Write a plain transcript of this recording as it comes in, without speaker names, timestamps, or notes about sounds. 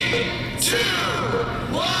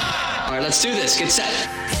right, let's do this. Get set.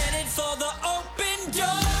 Headed for the open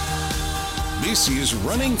door. This is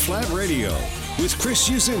Running Flat Radio with Chris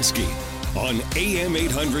Usinski on AM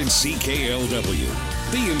 800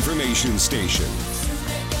 CKLW, the information station.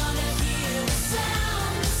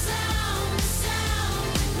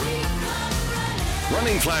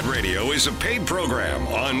 Running Flat Radio is a paid program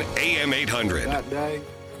on AM 800. That day,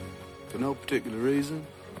 for no particular reason,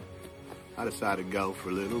 I decided to go for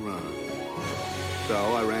a little run. So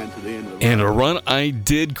I ran to the end of the And a run I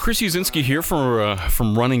did. Chris Usinski here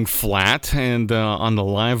from Running Flat, and on the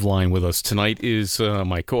live line with us tonight is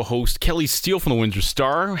my co-host Kelly Steele from the Windsor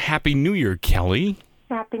Star. Happy New Year, Kelly.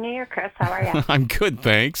 Happy New Year, Chris. How are you? I'm good,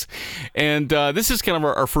 thanks. And this is kind of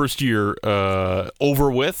our first year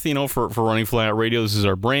over with, for Running Flat Radio. This is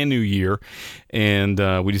our brand new year, and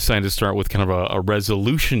we decided to start with kind of a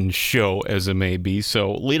resolution show, as it may be.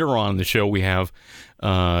 So later on in the show, we have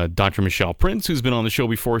Dr. Michelle Prince, who's been on the show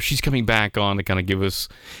before. She's coming back on to kind of give us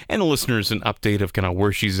and the listeners an update of kind of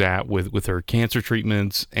where she's at with her cancer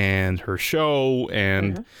treatments and her show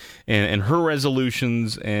and her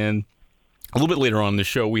resolutions. And a little bit later on in the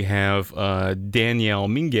show, we have Danielle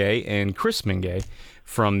Mingay and Chris Mingay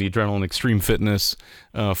from the Adrenaline Extreme Fitness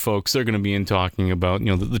folks. They're going to be in talking about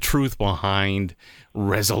the truth behind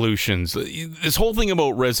resolutions. This whole thing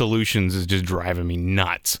about resolutions is just driving me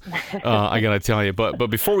nuts. I got to tell you. But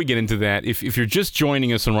before we get into that, if you're just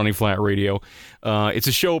joining us on Running Flat Radio, it's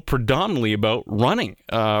a show predominantly about running,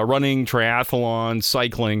 triathlon,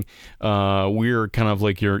 cycling. We're kind of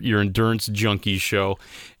like your endurance junkie show.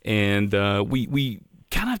 And we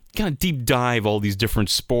kind of deep dive all these different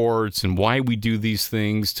sports and why we do these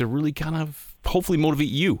things to really kind of hopefully motivate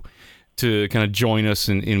you to kind of join us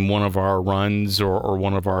in one of our runs or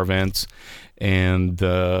one of our events, and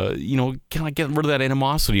kind of get rid of that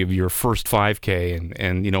animosity of your first 5K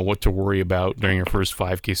and what to worry about during your first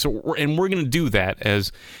 5K. So we're going to do that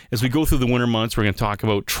as we go through the winter months. We're going to talk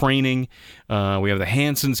about training. We have the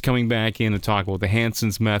Hansons coming back in to talk about the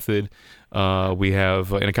Hansons method. We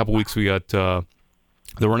have in a couple weeks we got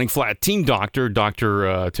the Running Flat team doctor,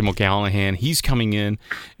 Dr. Tim O'Callahan. He's coming in,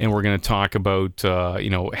 and we're going to talk about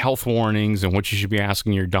health warnings and what you should be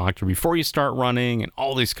asking your doctor before you start running and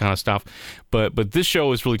all this kind of stuff. But this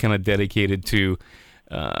show is really kind of dedicated to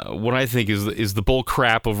what I think is the bull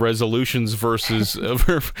crap of resolutions versus is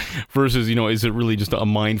it really just a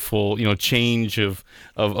mindful change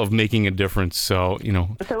of making a difference? So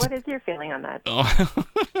So what is your feeling on that?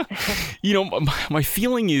 My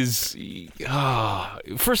feeling is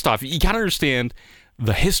first off, you got to understand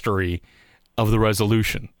the history of the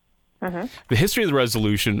resolution. The history of the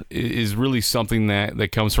resolution is really something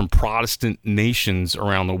that comes from Protestant nations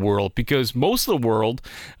around the world, because most of the world,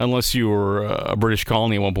 unless you were a British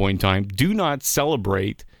colony at one point in time, do not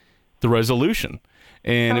celebrate the resolution.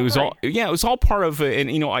 And it was all part of it.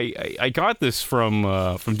 And I got this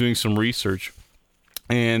from doing some research,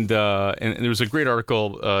 and there was a great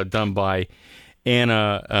article done by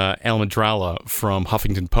Anna Almadralla from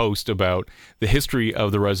Huffington Post about the history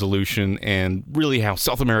of the resolution and really how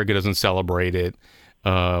South America doesn't celebrate it.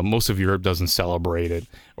 Most of Europe doesn't celebrate it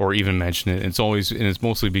or even mention it. It's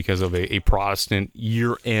mostly because of a Protestant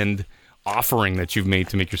year-end offering that you've made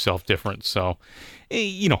to make yourself different. So,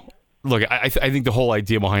 look, I think the whole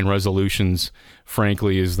idea behind resolutions,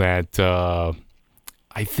 frankly, is that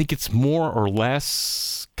I think it's more or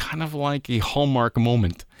less kind of like a Hallmark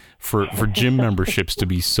moment for gym memberships to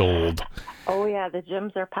be sold. Oh yeah, the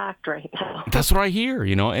gyms are packed right now. That's what I hear,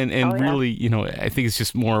 and really, I think it's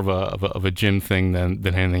just more of a gym thing than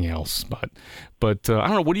anything else. But I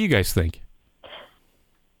don't know. What do you guys think,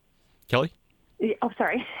 Kelly? Oh,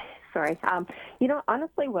 sorry.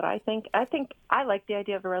 Honestly, what I think I like the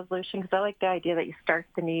idea of a resolution because I like the idea that you start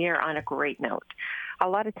the new year on a great note. A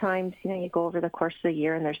lot of times, you go over the course of the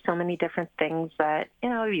year and there's so many different things that,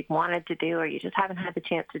 you've wanted to do or you just haven't had the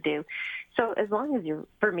chance to do. So as long as your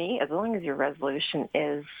resolution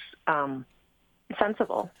is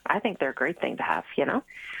sensible, I think they're a great thing to have,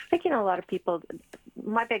 a lot of people,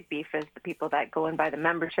 my big beef is the people that go and buy the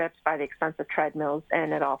memberships, buy the expensive treadmills,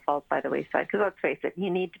 and it all falls by the wayside. Because let's face it, you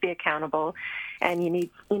need to be accountable and you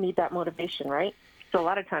need that motivation, right? So a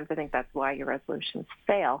lot of times I think that's why your resolutions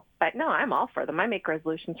fail. But no, I'm all for them. I make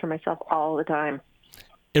resolutions for myself all the time.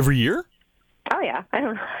 Every year? Oh, yeah. I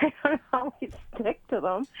don't always stick to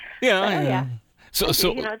them. Yeah. So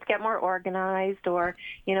to get more organized or,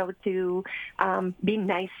 to be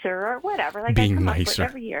nicer or whatever. Like being I come nicer. Up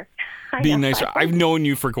with every year. Being nicer. I've known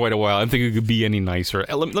you for quite a while. I think it could be any nicer.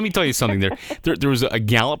 Let me tell you something there. There was a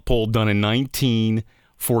Gallup poll done in 19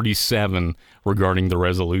 1947 regarding the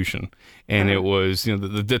resolution. And it was,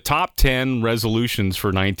 the top 10 resolutions for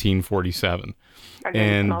 1947.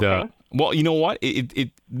 And well, you know what?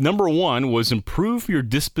 It number one was improve your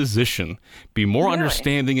disposition, be more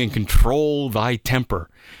understanding, and control thy temper.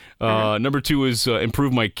 Number two is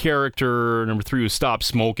improve my character. Number three was stop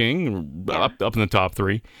smoking, up in the top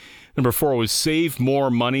three. Number four was save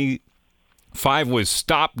more money. 5 was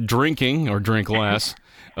stop drinking or drink less.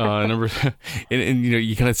 And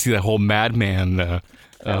you kind of see that whole madman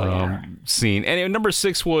scene. And number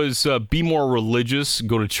 6 was be more religious,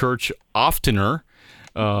 go to church oftener.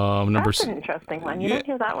 That's an interesting one. You don't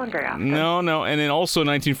hear that one very often. No. And then also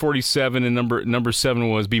 1947, and number 7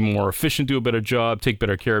 was be more efficient, do a better job, take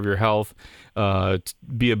better care of your health,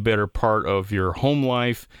 be a better part of your home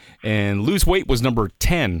life, and lose weight was number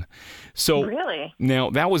 10. So really? Now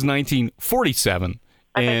that was 1947.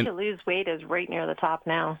 I bet you lose weight is right near the top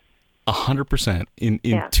now. 100%. In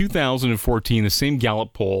 2014, the same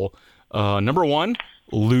Gallup poll, number 1,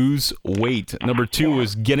 lose weight. Number 2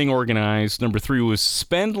 was getting organized. Number 3 was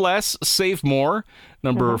spend less, save more.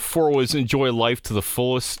 Number 4 was enjoy life to the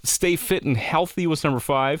fullest. Stay fit and healthy was number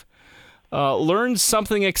 5. Learn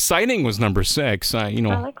something exciting was number 6. I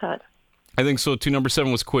like that. I think so too. Number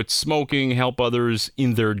 7 was quit smoking, help others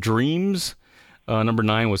in their dreams. Number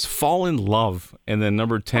 9 was fall in love. And then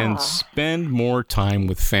number 10, spend more time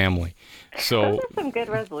with family. So those are some good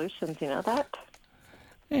resolutions, you know that?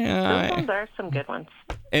 Yeah, those ones are some good ones.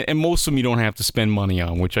 And most of them you don't have to spend money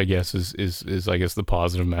on, which I guess is I guess the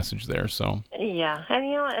positive message there. So yeah,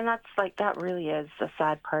 and that's like that really is the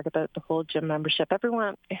sad part about the whole gym membership.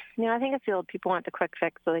 Everyone, I think it's the old people want the quick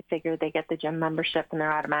fix, so they figure they get the gym membership and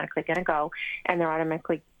they're automatically going to go and they're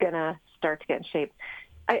automatically going to start to get in shape.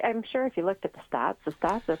 I'm sure if you looked at the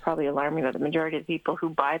stats are probably alarming that the majority of the people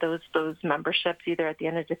who buy those memberships either at the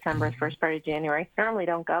end of December or the first part of January normally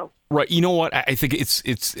don't go. Right. You know what? I think it's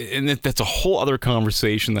and that's a whole other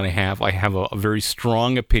conversation that I have. I have a very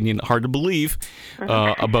strong opinion, hard to believe,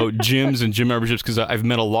 about gyms and gym memberships because I've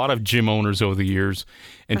met a lot of gym owners over the years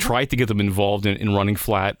and tried to get them involved in running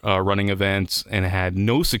flat, running events, and had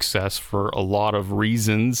no success for a lot of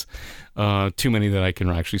reasons. Too many that I can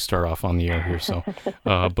actually start off on the air here. So,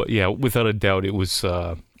 but yeah, without a doubt, it was.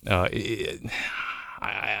 I'm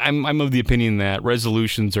of the opinion that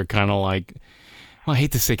resolutions are kind of like. Well, I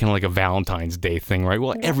hate to say kind of like a Valentine's Day thing, right?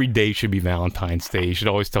 Well, every day should be Valentine's Day. You should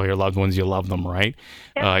always tell your loved ones you love them, right?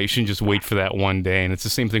 You shouldn't just wait for that one day. And it's the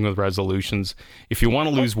same thing with resolutions. If you want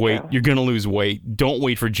to lose weight, you're going to lose weight. Don't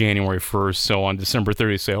wait for January 1st. So on December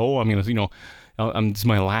 30th, say, I'm going to, it's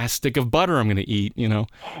my last stick of butter I'm going to eat, and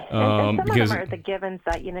some of them are the givens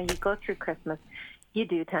that, you go through Christmas. You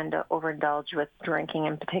do tend to overindulge with drinking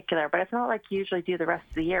in particular, but it's not like you usually do the rest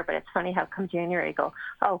of the year. But it's funny how come January you go,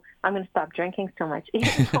 I'm going to stop drinking so much.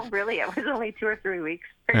 Even though really it was only 2 or 3 weeks.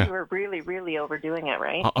 You were really, really overdoing it,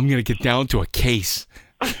 right? I'm going to get down to a case.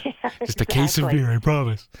 Just a case of beer, I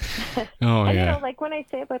promise. And like when I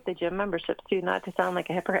say about the gym memberships too, not to sound like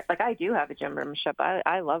a hypocrite, like I do have a gym membership.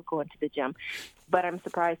 I love going to the gym, but I'm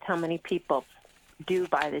surprised how many people do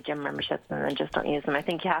buy the gym memberships and then just don't use them. I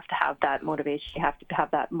think you have to have that motivation. You have to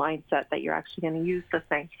have that mindset that you're actually going to use the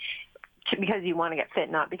thing because you want to get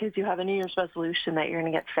fit, not because you have a New Year's resolution that you're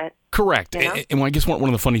going to get fit. Correct. And I guess one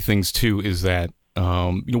of the funny things too is that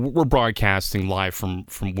we're broadcasting live from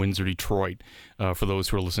Windsor, Detroit, for those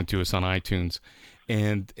who are listening to us on iTunes,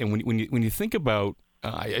 and when you think about,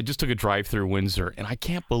 I just took a drive through Windsor, and I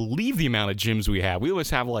can't believe the amount of gyms we have. We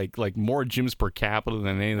always have like more gyms per capita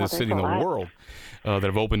than any other city in the world that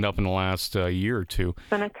have opened up in the last year or two.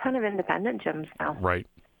 And a ton of independent gyms now. Right.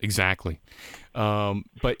 Exactly.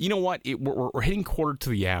 But you know what? We're hitting quarter to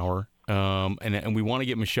the hour, and we want to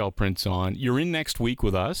get Michelle Prince on. You're in next week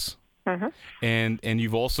with us. And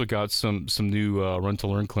you've also got some new Run to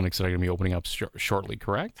Learn clinics that are going to be opening up shortly,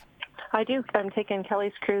 correct? I do. I'm taking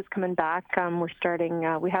Kelly's Cruise coming back. We're starting.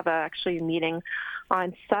 We have actually a meeting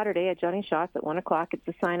on Saturday at Johnny Shaw's at 1 o'clock. It's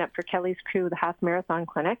a sign up for Kelly's Crew, the half marathon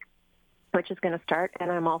clinic, which is going to start.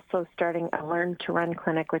 And I'm also starting a Learn to Run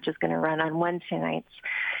clinic, which is going to run on Wednesday nights.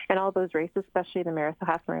 And all those races, especially the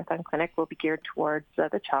half marathon clinic, will be geared towards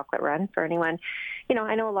the chocolate run for anyone.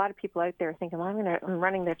 I know a lot of people out there thinking, well, I'm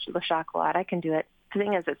running the chocolate. I can do it. The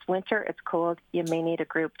thing is, it's winter, it's cold. You may need a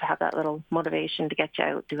group to have that little motivation to get you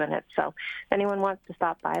out doing it. So if anyone wants to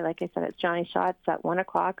stop by, like I said, it's Johnny Shaw's at 1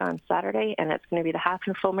 o'clock on Saturday, and it's going to be the half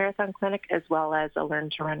and full marathon clinic as well as a Learn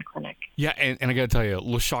to Run clinic. Yeah, and I got to tell you,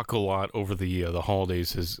 Le Chocolat over the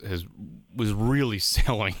holidays was really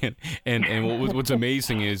selling it. And what's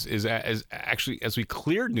amazing is as we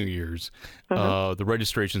cleared New Year's, the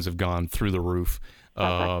registrations have gone through the roof.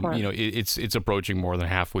 It's approaching more than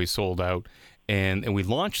halfway sold out. And we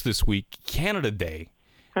launched this week Canada Day.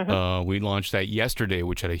 We launched that yesterday,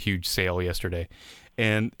 which had a huge sale yesterday.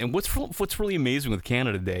 And what's really amazing with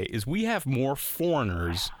Canada Day is we have more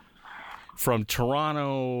foreigners from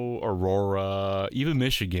Toronto, Aurora, even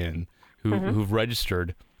Michigan who've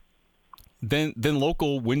registered than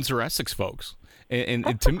local Windsor Essex folks.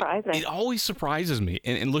 And to me, it always surprises me.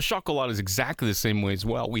 And Le Chocolat is exactly the same way as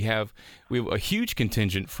well. We have a huge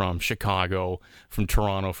contingent from Chicago, from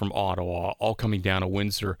Toronto, from Ottawa, all coming down to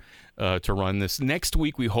Windsor to run this. Next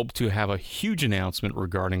week, we hope to have a huge announcement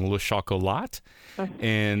regarding Le Chocolat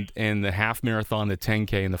and the half marathon, the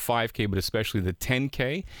 10K, and the 5K, but especially the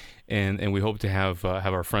 10K. And we hope to have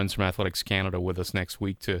our friends from Athletics Canada with us next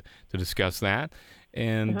week to discuss that.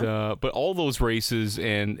 And but all those races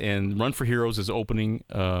and Run for Heroes is opening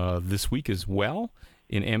this week as well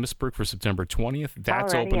in Amherstburg for September 20th.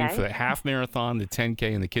 That's opening for the half marathon, the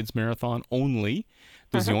 10K, and the kids marathon only.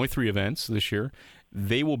 Those are the only 3 events this year.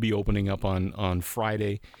 They will be opening up on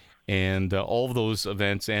Friday, and all of those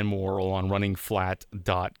events and more are on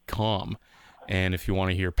runningflat.com. And if you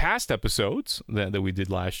want to hear past episodes that we did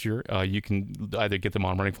last year, you can either get them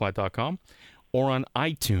on runningflat.com or on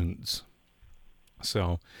iTunes.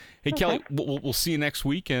 So, hey, Kelly, we'll see you next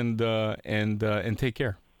week, and take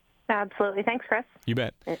care. Absolutely. Thanks, Chris. You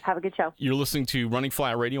bet. Have a good show. You're listening to Running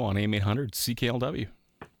Flat Radio on AM 800 CKLW.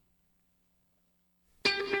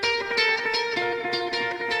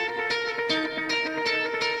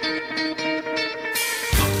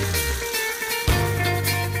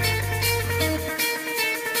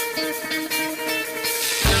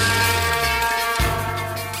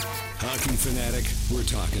 Fanatic, we're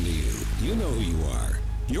talking to you. You know who you are.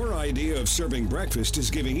 Your idea of serving breakfast is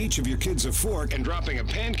giving each of your kids a fork and dropping a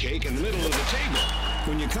pancake in the middle of the table.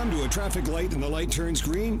 When you come to a traffic light and the light turns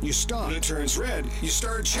green, you stop. When it turns red, you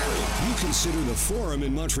start cheering. You consider the Forum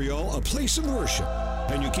in Montreal a place of worship.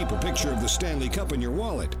 And you keep a picture of the Stanley Cup in your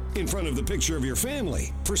wallet, in front of the picture of your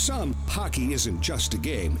family. For some, hockey isn't just a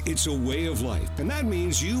game, it's a way of life. And that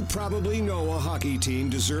means you probably know a hockey team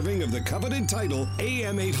deserving of the coveted title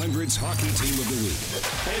AM 800's Hockey Team of the Week.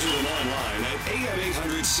 Enter them online at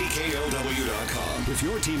am800cklw.com. If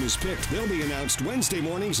your team is picked, they'll be announced Wednesday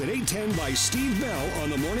mornings at 8:10 by Steve Bell on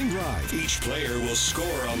the Morning Drive. Each player will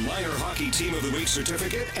score a minor Hockey Team of the Week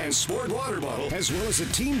certificate and sport water bottle, as well as a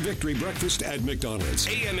team victory breakfast at McDonald's.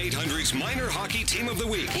 AM 800's Minor Hockey Team of the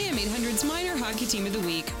Week. AM 800's Minor Hockey Team of the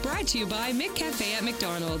Week, brought to you by McCafe at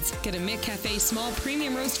McDonald's. Get a McCafe small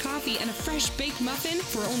premium roast coffee and a fresh baked muffin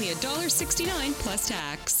for only $1.69 plus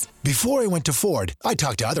tax. Before I went to Ford, I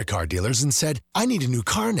talked to other car dealers and said, I need a new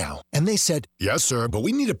car now. And they said, yes, sir, but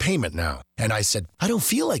we need a payment now. And I said, I don't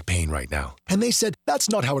feel like paying right now. And they said, that's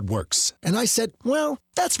not how it works. And I said, well,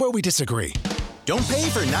 that's where we disagree. Don't pay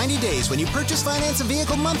for 90 days when you purchase finance a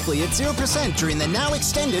vehicle monthly at 0% during the now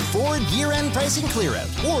extended Ford year-end pricing clearout.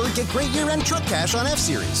 Or get great year-end truck cash on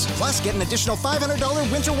F-Series. Plus, get an additional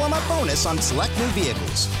 $500 winter warm-up bonus on select new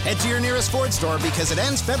vehicles. Head to your nearest Ford store because it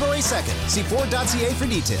ends February 2nd. See Ford.ca for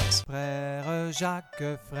details. Frère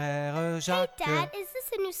Jacques, Frère Jacques. Hey, Dad, is this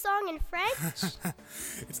a new song in French?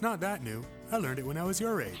 It's not that new. I learned it when I was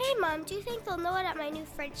your age. Hey, Mom, do you think they'll know it at my new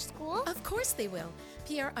French school? Of course they will.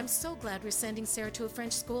 Pierre, I'm so glad we're sending Sarah to a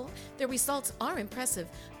French school. Their results are impressive.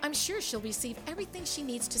 I'm sure she'll receive everything she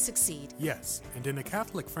needs to succeed. Yes, and in a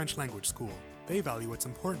Catholic French language school, they value what's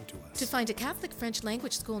important to us. To find a Catholic French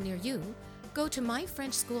language school near you, go to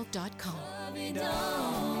myfrenchschool.com.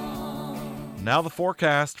 Now the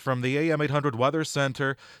forecast from the AM 800 Weather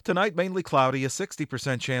Center. Tonight, mainly cloudy, a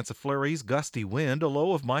 60% chance of flurries, gusty wind, a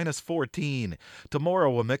low of -14.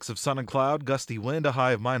 Tomorrow, a mix of sun and cloud, gusty wind, a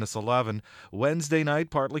high of -11. Wednesday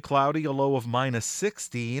night, partly cloudy, a low of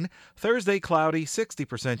 -16. Thursday, cloudy,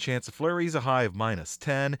 60% chance of flurries, a high of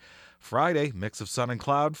 -10. Friday, mix of sun and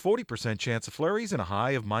cloud, 40% chance of flurries, and a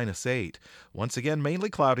high of -8. Once again, mainly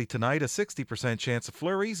cloudy tonight, a 60% chance of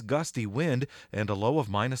flurries, gusty wind, and a low of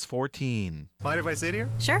 -14. Mind if I sit here?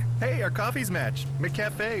 Sure. Hey, our coffee's matched.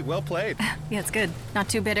 McCafe, well played. Yeah, it's good. Not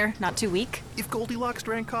too bitter, not too weak. If Goldilocks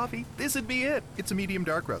drank coffee, this'd be it. It's a medium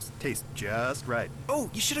dark roast. Tastes just right. Oh,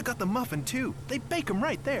 you should have got the muffin, too. They bake them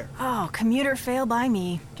right there. Oh, commuter fail by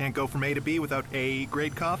me. Can't go from A to B without a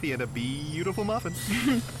great coffee and a beautiful muffin.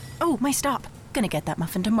 Oh, my stop. Gonna get that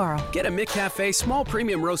muffin tomorrow. Get a McCafe small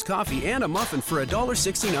premium roast coffee and a muffin for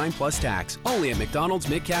 $1.69 plus tax. Only at McDonald's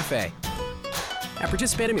McCafe. At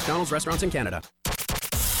participating McDonald's restaurants in Canada.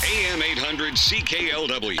 AM 800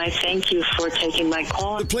 CKLW. I thank you for taking my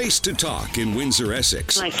call. The place to talk in Windsor,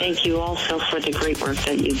 Essex. I thank you also for the great work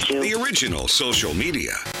that you do. The original social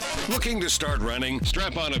media. Looking to start running?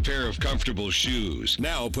 Strap on a pair of comfortable shoes.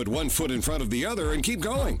 Now put one foot in front of the other and keep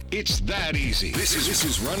going. It's that easy. This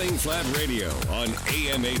is Running Flat Radio on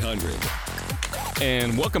AM 800.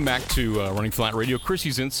 And welcome back to Running Flat Radio. Chris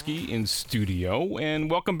Uzinski in studio.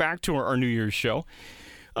 And welcome back to our New Year's show.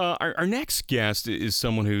 Our next guest is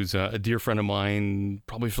someone who's a dear friend of mine,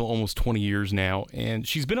 probably for almost 20 years now. And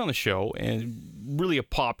she's been on the show, and really a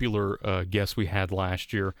popular guest we had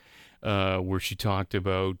last year, where she talked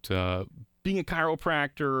about being a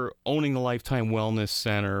chiropractor, owning the Lifetime Wellness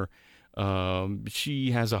Center.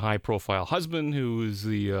 She has a high-profile husband who is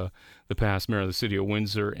the past mayor of the city of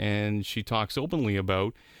Windsor, and she talks openly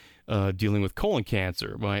about dealing with colon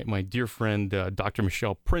cancer. My dear friend, Dr.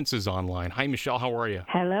 Michelle Prince, is online. Hi, Michelle. How are you?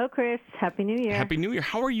 Hello, Chris. Happy New Year. Happy New Year.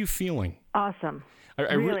 How are you feeling? Awesome.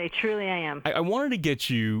 Truly, I am. I wanted to get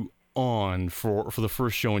you on for the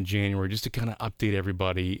first show in January, just to kind of update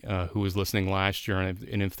everybody who was listening last year,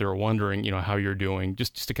 and if they're wondering, how you're doing,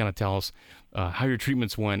 just to kind of tell us how your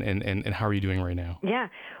treatments went and how are you doing right now? Yeah,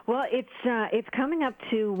 well, it's coming up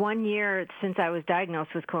to 1 year since I was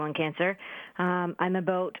diagnosed with colon cancer. I'm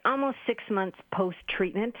about almost 6 months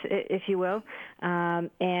post-treatment, if you will,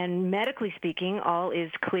 and medically speaking, all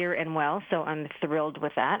is clear and well, so I'm thrilled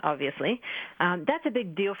with that, obviously. That's a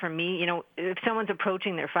big deal for me. If someone's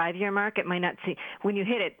approaching their 5-year mark, it might not see, when you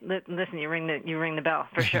hit it, listen, you ring the bell,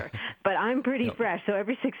 for sure. But I'm pretty fresh, so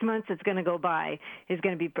every 6 months it's going to go by is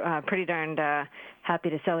going to be pretty darned happy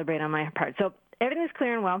to celebrate on my part. So everything's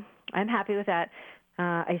clear and well. I'm happy with that.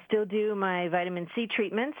 I still do my vitamin C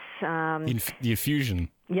treatments. The infusion.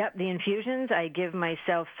 Yep, the infusions. I give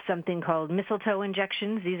myself something called mistletoe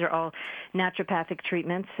injections. These are all naturopathic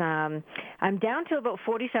treatments. I'm down to about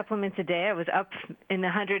 40 supplements a day. I was up in the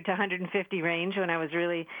 100 to 150 range when I was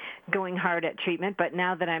really going hard at treatment. But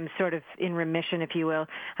now that I'm sort of in remission, if you will,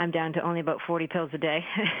 I'm down to only about 40 pills a day.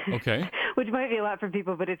 Okay. Which might be a lot for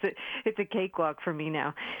people, but it's a cakewalk for me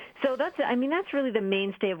now. So that's really the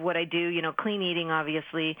mainstay of what I do. Clean eating,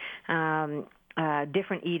 obviously.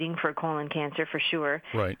 Different eating for colon cancer, for sure.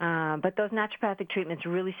 Right. But those naturopathic treatments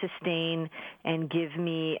really sustain and give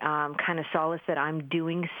me kind of solace that I'm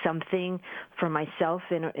doing something for myself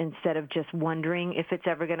instead of just wondering if it's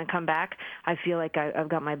ever going to come back. I feel like I've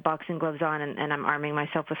got my boxing gloves on and I'm arming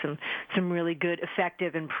myself with some really good,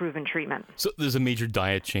 effective, and proven treatment. So there's a major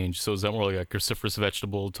diet change. So is that more like a cruciferous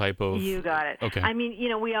vegetable type of? You got it. Okay.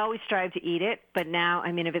 We always strive to eat it, but now,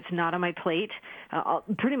 if it's not on my plate,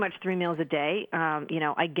 pretty much 3 meals a day,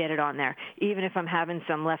 I get it on there. Even if I'm having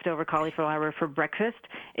some leftover cauliflower for breakfast,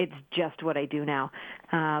 it's just what I do now.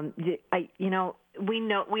 We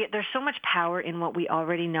know there's so much power in what we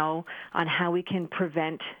already know on how we can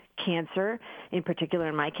prevent cancer, in particular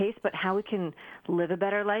in my case, but how we can live a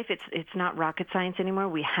better life. It's not rocket science anymore.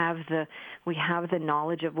 We have the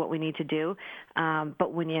knowledge of what we need to do.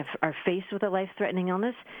 But when you are faced with a life-threatening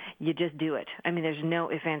illness, you just do it. There's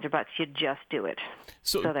no ifs, ands, or buts. You just do it.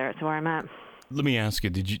 So that's where I'm at. Let me ask you: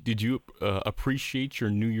 Did you appreciate your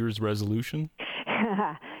New Year's resolution?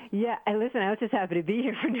 Yeah, and listen, I was just happy to be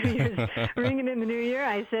here for New Year's. Ringing in the New Year,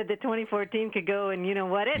 I said that 2014 could go and and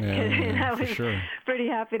I was pretty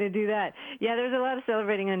happy to do that. Yeah, there was a lot of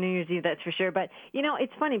celebrating on New Year's Eve, that's for sure. But,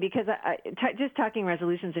 it's funny because just talking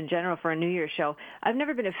resolutions in general for a New Year's show, I've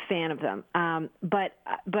never been a fan of them. But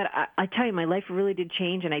I tell you, my life really did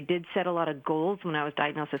change, and I did set a lot of goals when I was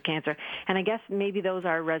diagnosed with cancer. And I guess maybe those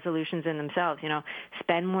are resolutions in themselves,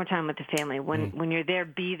 spend more time with the family. When you're there,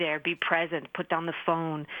 be present, put down the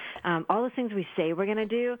phone. All the things we say we're going to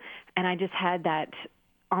do, and I just had that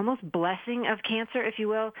almost blessing of cancer, if you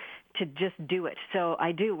will, to just do it. So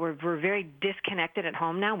I do. We're very disconnected at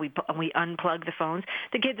home now. We unplug the phones.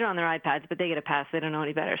 The kids are on their iPads, but they get a pass. They don't know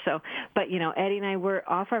any better. So, but Eddie and I, we're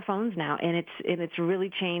off our phones now, and it's really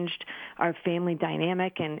changed our family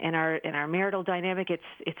dynamic and our marital dynamic.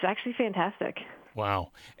 It's actually fantastic.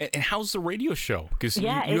 Wow. And how's the radio show? Because you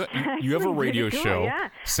have a radio show. Yeah.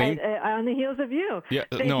 Same on the heels of you. Yeah.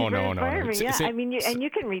 No. Yeah. And you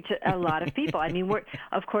can reach a lot of people.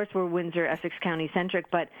 We're Windsor, Essex County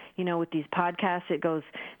centric, but with these podcasts, it goes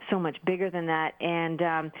so much bigger than that. And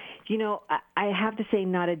I have to say,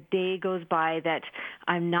 not a day goes by that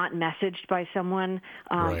I'm not messaged by someone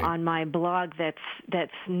on my blog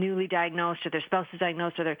that's newly diagnosed, or their spouse is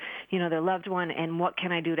diagnosed, or their loved one, and what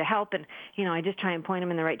can I do to help? And I just try and point them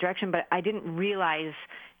in the right direction. But I didn't realize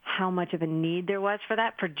how much of a need there was for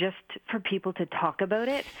that, for people to talk about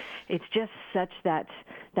it. It's just such that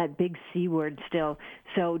big C word still.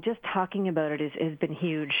 So just talking about it has been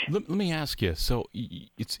huge. Let me ask you. So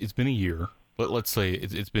it's been a year. Let's say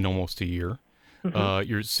it's been almost a year. Mm-hmm.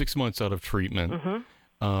 You're 6 months out of treatment.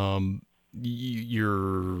 Mm-hmm.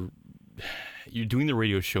 you're doing the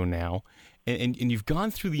radio show now, and you've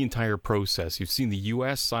gone through the entire process. You've seen the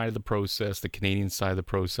U.S. side of the process, the Canadian side of the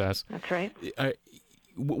process. That's right.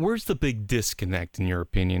 Where's the big disconnect, in your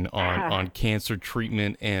opinion, on cancer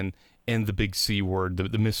treatment and the big C word,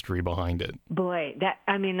 the mystery behind it? Boy,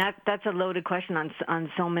 that's a loaded question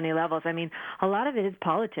on so many levels. I mean, a lot of it is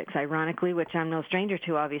politics, ironically, which I'm no stranger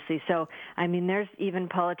to, obviously. So, I mean, there's even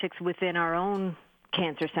politics within our own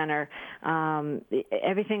cancer center.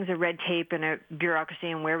 Everything's a red tape and a bureaucracy,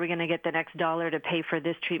 and where are we going to get the next dollar to pay for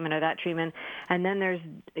this treatment or that treatment? And then there's,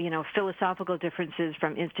 philosophical differences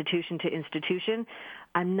from institution to institution.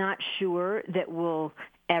 I'm not sure that we'll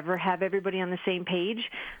ever have everybody on the same page,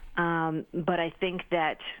 but I think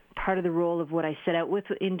that part of the role of what I set out with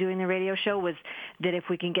in doing the radio show was that if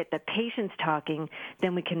we can get the patients talking,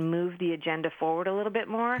 then we can move the agenda forward a little bit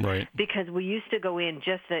more. Right. Because we used to go in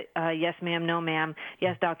just that, yes, ma'am, no, ma'am,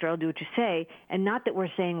 yes, doctor, I'll do what you say. And not that we're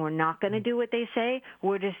saying we're not going to do what they say.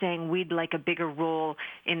 We're just saying we'd like a bigger role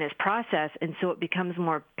in this process. And so it becomes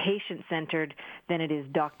more patient-centered than it is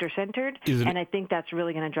doctor-centered. And I think that's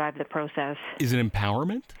really going to drive the process. Is it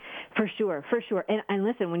empowerment? For sure. And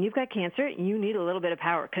listen, when you've got cancer, you need a little bit of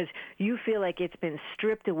power because you feel like it's been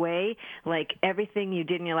stripped away, like everything you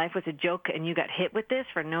did in your life was a joke and you got hit with this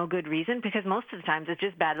for no good reason, because most of the times it's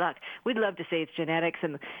just bad luck. We'd love to say it's genetics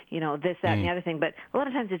and, this, that, and the other thing, but a lot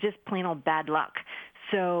of times it's just plain old bad luck.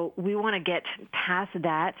 So we want to get past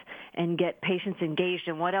that and get patients engaged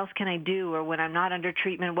in what else can I do, or when I'm not under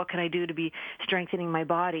treatment, what can I do to be strengthening my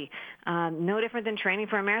body? No different than training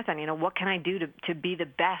for a marathon. What can I do to be the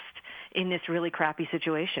best in this really crappy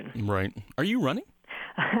situation? Right. Are you running?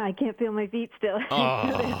 I can't feel my feet still.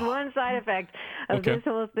 Oh. There's one side effect of this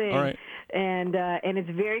whole thing. All right. And it's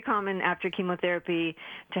very common after chemotherapy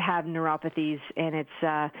to have neuropathies, and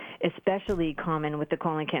it's especially common with the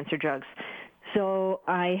colon cancer drugs. So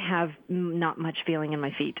I have not much feeling in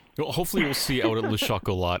my feet. Well, hopefully we'll see out at Le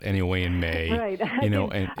Chocolat anyway in May. Right.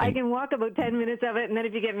 I can walk about 10 minutes of it, and then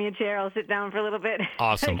if you get me a chair, I'll sit down for a little bit.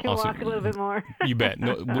 Awesome. I can walk a little bit more. You bet.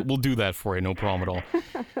 No, we'll do that for you. No problem at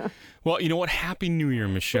all. Well, you know what? Happy New Year,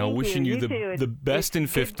 Michelle. Thank Wishing you the best in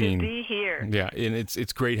 15. Good to be here. Yeah, and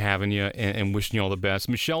it's great having you and wishing you all the best.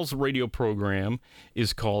 Michelle's radio program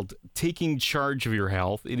is called Taking Charge of Your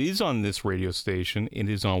Health. It is on this radio station. It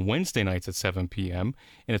is on Wednesday nights at 7 p.m.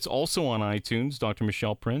 And it's also on iTunes. Dr.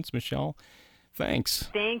 Michelle Prince. Michelle, thanks.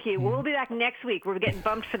 Thank you. We'll be back next week. We're getting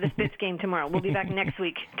bumped for the Spitz game tomorrow. We'll be back next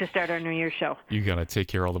week to start our New Year's show. You got to take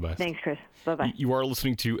care. All the best. Thanks, Chris. Bye-bye. You are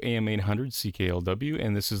listening to AM 800 CKLW,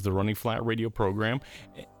 and this is the Running Flat radio program.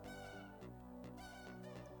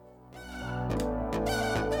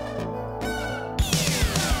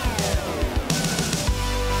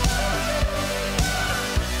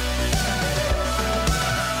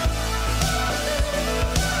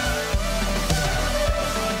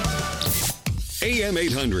 AM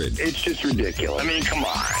 800. It's just ridiculous. I mean, come on.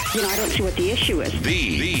 I don't see what the issue is.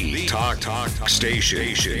 The talk station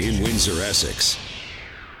in Windsor, Essex.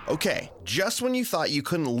 Okay, just when you thought you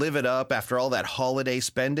couldn't live it up after all that holiday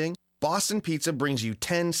spending, Boston Pizza brings you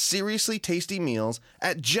 10 seriously tasty meals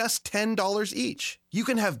at just $10 each. You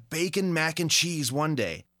can have bacon, mac, and cheese one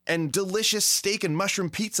day, and delicious steak and mushroom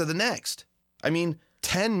pizza the next. I mean,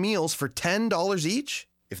 10 meals for $10 each?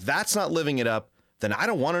 If that's not living it up, then I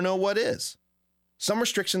don't want to know what is. Some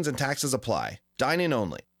restrictions and taxes apply. Dine-in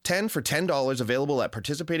only. 10 for $10 available at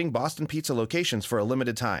participating Boston Pizza locations for a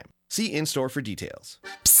limited time. See in-store for details.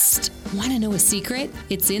 Psst! Want to know a secret?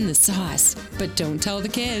 It's in the sauce. But don't tell the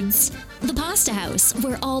kids. The Pasta House,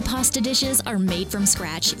 where all pasta dishes are made from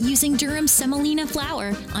scratch using Durham semolina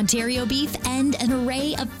flour, Ontario beef, and an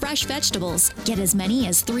array of fresh vegetables. Get as many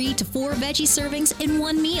as 3 to 4 veggie servings in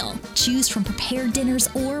one meal. Choose from prepared dinners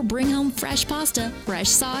or bring home fresh pasta, fresh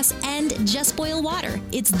sauce, and just boil water.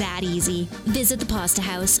 It's that easy. Visit the Pasta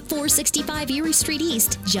House, 465 Erie Street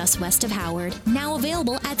East, just west of Howard. Now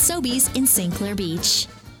available at Sobeys in St. Clair Beach.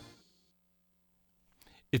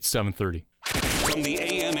 It's 7:30. From the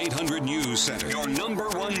AM 800 News Center, your number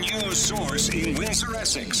one news source in Windsor,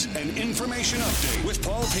 Essex. An information update with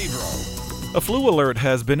Paul Pedro. A flu alert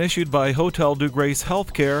has been issued by Hotel Dieu Grace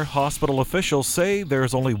Healthcare. Hospital officials say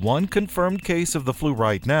there's only one confirmed case of the flu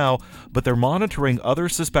right now, but they're monitoring other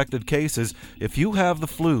suspected cases. If you have the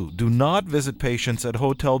flu, do not visit patients at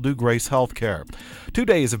Hotel Dieu Grace Healthcare. 2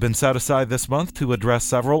 days have been set aside this month to address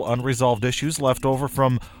several unresolved issues left over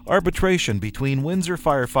from arbitration between Windsor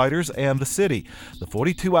firefighters and the city. The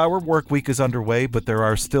 42-hour work week is underway, but there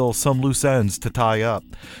are still some loose ends to tie up.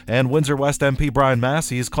 And Windsor West MP Brian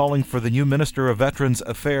Massey is calling for the new minister Minister of Veterans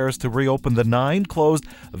Affairs to reopen the 9 closed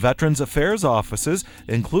Veterans Affairs offices,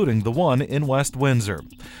 including the one in West Windsor.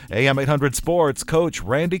 AM 800 Sports coach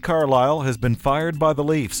Randy Carlisle has been fired by the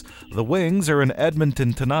Leafs. The Wings are in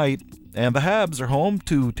Edmonton tonight, and the Habs are home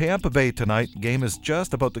to Tampa Bay tonight. Game is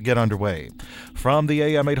just about to get underway. From the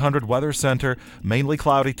AM 800 Weather Center, mainly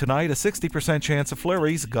cloudy tonight, a 60% chance of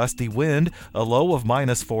flurries, gusty wind, a low of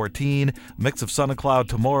 -14. Mix of sun and cloud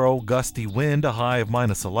tomorrow, gusty wind, a high of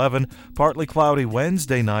 -11. Partly cloudy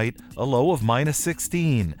Wednesday night, a low of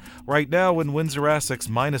 -16. Right now in Windsor, Essex,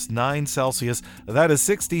 -9 Celsius. That is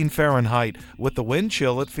 16 Fahrenheit. With the wind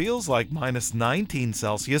chill, it feels like -19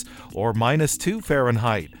 Celsius or -2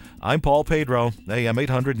 Fahrenheit. I'm Paul Pedro, AM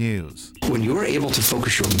 800 News. When you're able to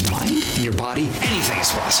focus your mind and your body, anything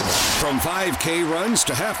is possible. From 5K runs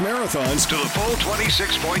to half marathons to the full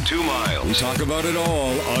 26.2 miles. We talk about it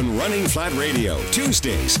all on Running Flat Radio,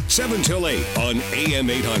 Tuesdays, 7 till 8 on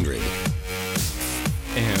AM 800.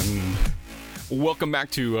 And welcome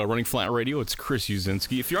back to Running Flat Radio. It's Chris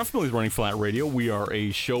Uzinski. If you're unfamiliar with Running Flat Radio, we are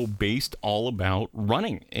a show based all about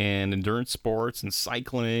running and endurance sports and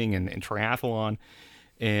cycling and triathlon.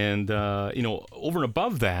 And, over and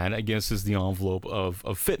above that, I guess, is the envelope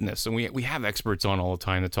of fitness. And we have experts on all the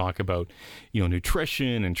time to talk about,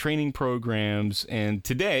 nutrition and training programs. And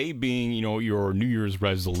today, being, your New Year's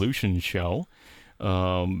resolution show,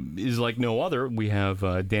 is like no other. We have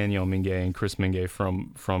Danielle Minguet and Chris Minguet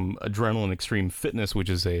from Adrenaline Extreme Fitness, which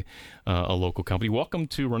is a local company. Welcome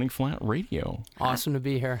to Running Flat Radio. Awesome to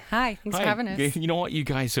be here. Hi, thanks for having us. You know what? You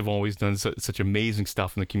guys have always done such amazing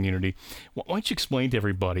stuff in the community. Why don't you explain to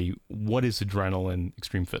everybody what is Adrenaline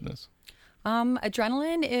Extreme Fitness?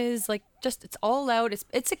 Adrenaline is it's all out.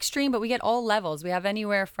 It's extreme, but we get all levels. We have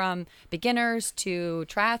anywhere from beginners to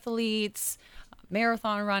triathletes,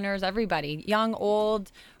 marathon runners, everybody, young,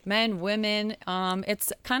 old, men, women.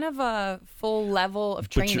 It's kind of a full level of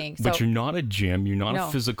training. But you're not a gym. You're not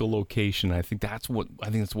a physical location. I think that's what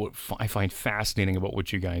I find fascinating about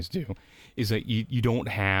what you guys do, is that you don't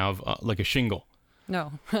have like a shingle.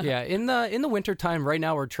 No. Yeah, in the winter time, right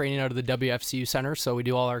now we're training out of the WFCU Center, so we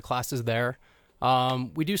do all our classes there.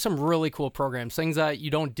 We do some really cool programs, things that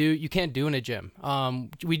you can't do in a gym.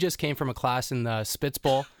 We just came from a class in the Spitz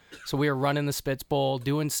Bowl. So we were running the Spitz Bowl,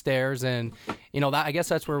 doing stairs, and I guess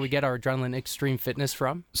that's where we get our Adrenaline Extreme Fitness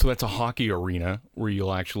from. So that's a hockey arena where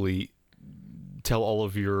you'll actually tell all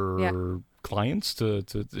of your clients to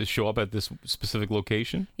show up at this specific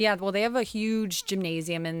location? Yeah, well, they have a huge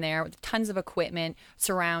gymnasium in there with tons of equipment,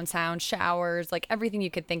 surround sound, showers, like everything you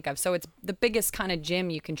could think of. So it's the biggest kind of gym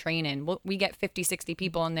you can train in. We get 50, 60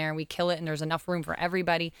 people in there and we kill it, and there's enough room for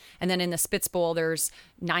everybody. And then in the Spitz Bowl, there's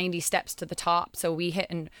 90 steps to the top. So we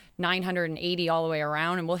hit 980 all the way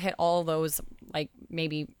around, and we'll hit all those like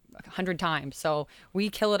maybe 100 times. So we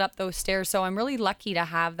kill it up those stairs. So I'm really lucky to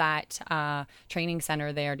have that training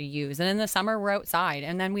center there to use. And in the summer, we're outside.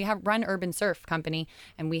 And then we run Urban Surf Company,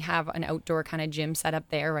 and we have an outdoor kind of gym set up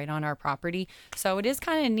there right on our property. So it is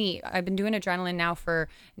kind of neat. I've been doing Adrenaline now for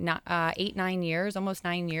 8-9 years, almost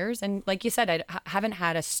 9 years. And like you said, I haven't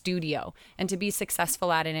had a studio. And to be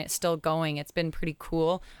successful at it and it's still going, it's been pretty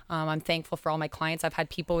cool. I'm thankful for all my clients. I've had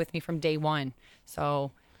people with me from day one.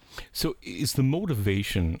 So is the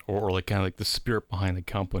motivation or like kind of like the spirit behind the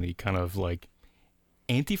company kind of like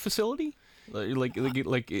anti-facility? Like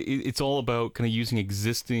it's all about kind of using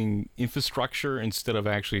existing infrastructure instead of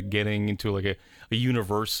actually getting into like a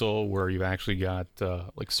universal where you've actually got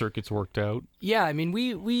like circuits worked out? Yeah, I mean,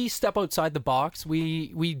 we step outside the box.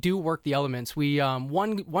 We do work the elements. We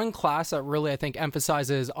one class that really I think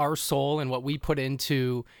emphasizes our soul and what we put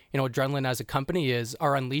into Adrenaline as a company is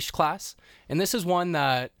our Unleashed class. And this is one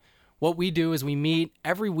that what we do is we meet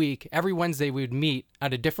every week. Every Wednesday we would meet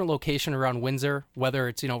at a different location around Windsor, whether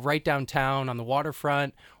it's right downtown on the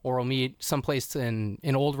waterfront, or we'll meet someplace in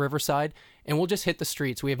Old Riverside, and we'll just hit the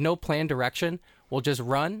streets. We have no planned direction. We'll just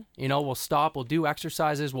run, we'll stop, we'll do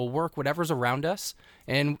exercises, we'll work whatever's around us.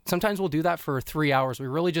 And sometimes we'll do that for 3 hours. We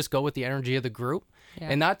really just go with the energy of the group. Yeah.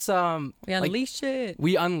 And that's we unleash it.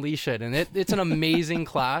 We unleash it, and it's an amazing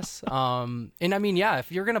class. And I mean, yeah,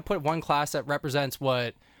 if you're gonna put one class that represents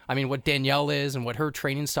what Danielle is and what her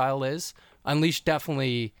training style is, Unleashed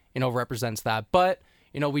definitely, represents that. But,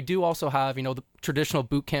 we do also have, traditional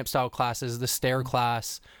boot camp style classes, the stair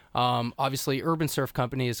class. Obviously, Urban Surf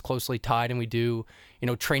Company is closely tied, and we do,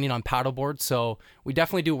 training on paddleboards. So we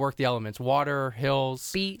definitely do work the elements: water,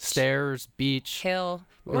 hills, beach, stairs, beach, hill.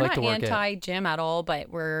 We're not anti-gym at all, but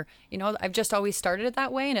we're, I've just always started it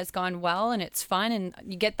that way, and it's gone well, and it's fun, and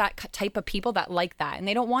you get that type of people that like that, and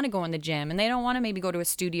they don't want to go in the gym, and they don't want to maybe go to a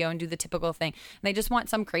studio and do the typical thing. And they just want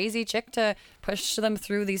some crazy chick to push them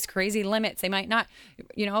through these crazy limits. They might not,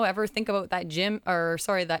 ever think about that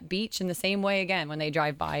that beach in the same way again when they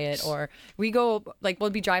drive by it. Or we go, we'll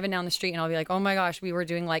be driving down the street, and I'll be like, oh my gosh, we were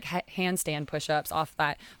doing handstand push-ups off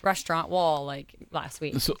that restaurant wall last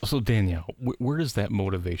week. So Danielle, where does that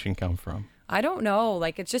motivation come from? I don't know.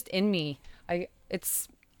 It's just in me. I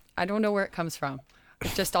don't know where it comes from.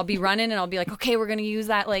 It's just, I'll be running and I'll be like, okay, we're going to use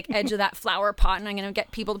that edge of that flower pot, and I'm going to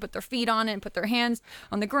get people to put their feet on it and put their hands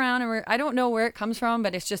on the ground. And I don't know where it comes from,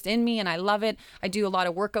 but it's just in me and I love it. I do a lot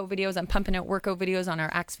of workout videos. I'm pumping out workout videos on our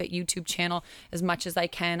AxeFit YouTube channel as much as I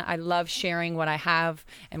can. I love sharing what I have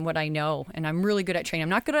and what I know. And I'm really good at training. I'm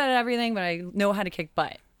not good at everything, but I know how to kick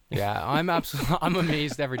butt. Yeah, I'm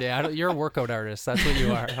amazed every day. You're a workout artist. That's what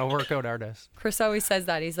you are, a workout artist. Chris always says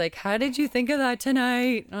that. He's like, how did you think of that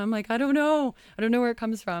tonight? And I'm like, I don't know. I don't know where it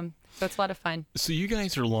comes from. So it's a lot of fun. So you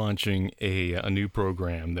guys are launching a new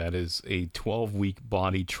program that is a 12-week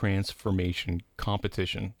body transformation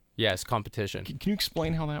competition. Yes, competition. Can you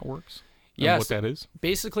explain how that works? Yes, what that is?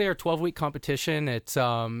 Basically, our 12-week competition. It's,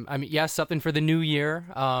 something for the new year.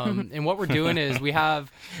 And what we're doing is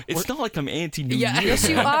It's not like I'm anti-New Year. Yes,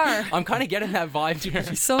 you are. I'm kind of getting that vibe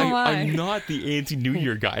here. So am I. I'm not the anti-New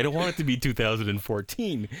Year guy. I don't want it to be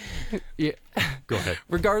 2014. Yeah. Go ahead.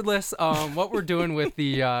 Regardless, what we're doing with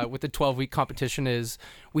the 12-week competition is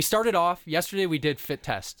we started off yesterday. We did fit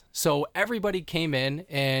test. So everybody came in,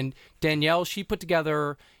 and Danielle, she put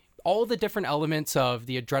together all the different elements of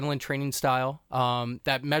the adrenaline training style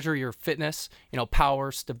that measure your fitness,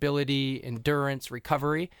 power, stability, endurance,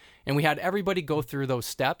 recovery. And we had everybody go through those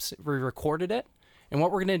steps. We recorded it. And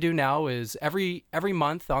what we're going to do now is every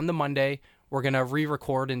month on the Monday, we're going to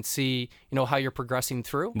re-record and see, how you're progressing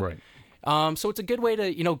through. Right. So it's a good way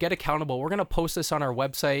to, get accountable. We're going to post this on our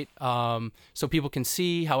website so people can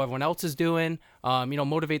see how everyone else is doing,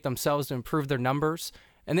 motivate themselves to improve their numbers.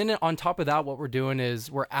 And then on top of that, what we're doing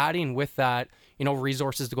is we're adding with that,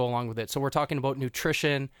 resources to go along with it. So we're talking about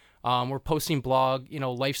nutrition. We're posting blog,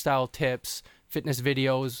 lifestyle tips, fitness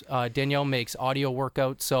videos. Danielle makes audio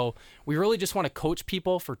workouts. So we really just want to coach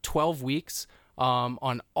people for 12 weeks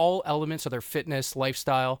on all elements of their fitness,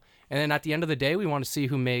 lifestyle. And then at the end of the day, we want to see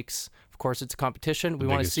who makes, of course, it's a competition. We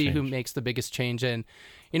want to see who makes the biggest change. And,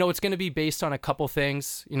 it's going to be based on a couple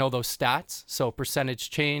things, those stats. So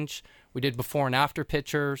percentage change. We did before and after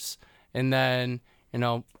pictures, and then,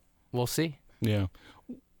 we'll see. Yeah.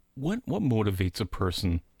 What motivates a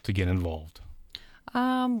person to get involved?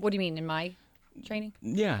 What do you mean, in my training?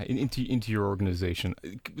 Yeah, into your organization.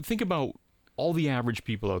 Think about all the average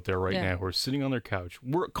people out there right now who are sitting on their couch.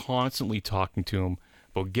 We're constantly talking to them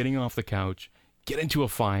about getting off the couch, get into a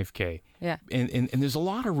 5K. Yeah. And there's a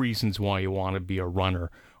lot of reasons why you want to be a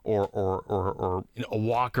runner or a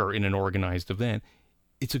walker in an organized event.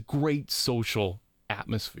 It's a great social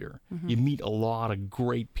atmosphere. Mm-hmm. You meet a lot of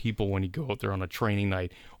great people when you go out there on a training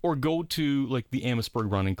night, or go to the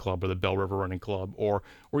Amherstburg Running Club or the Bell River Running Club or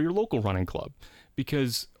your local running club,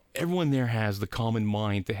 because everyone there has the common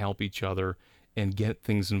mind to help each other and get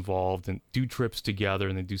things involved and do trips together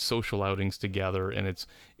and then do social outings together. And it's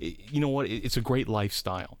a great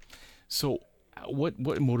lifestyle. So what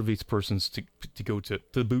motivates persons to go to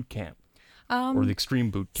the boot camp? Or the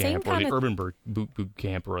Extreme Boot Camp, or the Urban Boot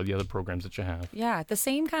Camp, or the other programs that you have. Yeah, the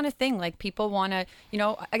same kind of thing. People want to,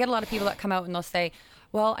 I get a lot of people that come out and they'll say,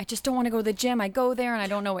 well, I just don't want to go to the gym. I go there and I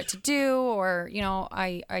don't know what to do. Or,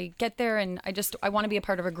 I get there and I want to be a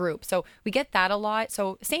part of a group. So we get that a lot.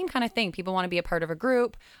 So same kind of thing. People want to be a part of a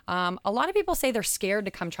group. A lot of people say they're scared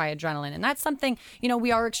to come try adrenaline. And that's something,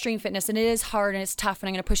 we are extreme fitness and it is hard and it's tough and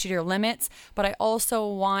I'm going to push you to your limits. But I also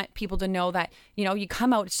want people to know that, you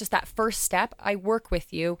come out, it's just that first step. I work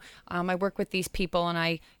with you. I work with these people and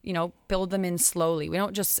I, build them in slowly. We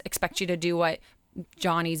don't just expect you to do what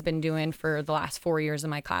Johnny's been doing for the last 4 years in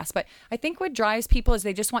my class. But I think what drives people is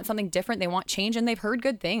they just want something different. They want change and they've heard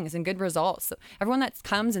good things and good results. So everyone that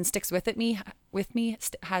comes and sticks with me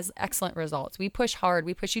has excellent results. We push hard.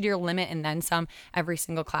 We push you to your limit and then some every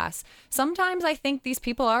single class. Sometimes I think these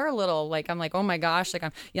people are a little I'm like, oh my gosh,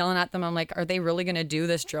 I'm yelling at them. I'm like, are they really going to do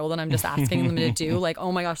this drill that I'm just asking them to do?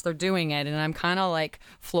 Oh my gosh, they're doing it. And I'm kind of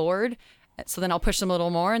floored. So then I'll push them a little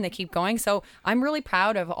more and they keep going. So I'm really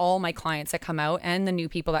proud of all my clients that come out and the new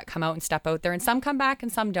people that come out and step out there. And some come back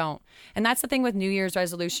and some don't. And that's the thing with New Year's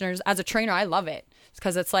resolutioners. As a trainer, I love it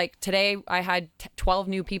because it's like today I had 12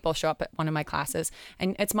 new people show up at one of my classes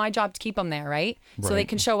and it's my job to keep them there, right? So they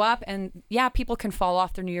can show up and people can fall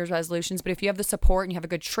off their New Year's resolutions. But if you have the support and you have a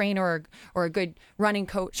good trainer or a good running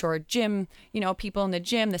coach or a gym, people in the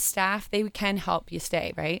gym, the staff, they can help you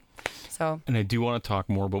stay, right? So. And I do want to talk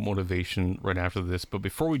more about motivation right after this, but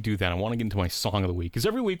before we do that, I want to get into my song of the week, because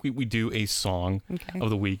every week we do a song of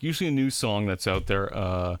the week, usually a new song that's out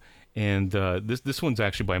there, and this one's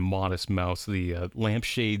actually by Modest Mouse, the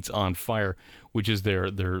Lampshades on Fire, which is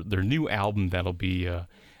their new album that'll be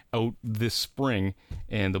out this spring,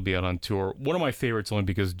 and they'll be out on tour. One of my favorites, only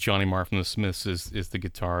because Johnny Marr from the Smiths is the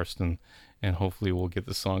guitarist, and hopefully we'll get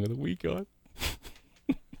the song of the week on.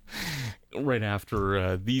 Right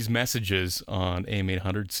after these messages on AM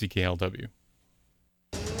 800 CKLW.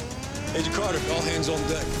 Agent Carter, all hands on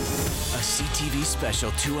deck. A CTV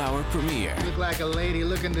special 2-hour premiere. You look like a lady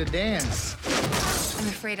looking to dance. I'm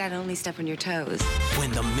afraid I'd only step on your toes.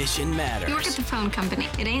 When the mission matters. You work at the phone company.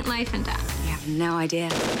 It ain't life and death. You have no idea.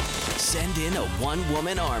 Send in a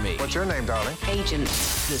one-woman army. What's your name, darling? Agent.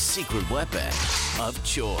 The secret weapon of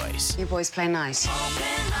choice. You boys play nice.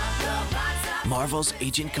 Marvel's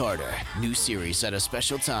Agent Carter, new series at a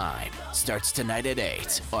special time, starts tonight at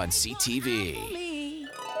 8 on CTV.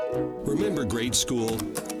 Remember grade school?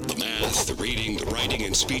 The math, the reading, the writing,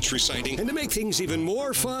 and speech reciting. And to make things even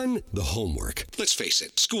more fun, the homework. Let's face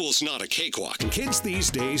it, school's not a cakewalk. And kids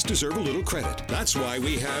these days deserve a little credit. That's why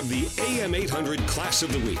we have the AM 800 Class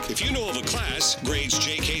of the Week. If you know of a class, grades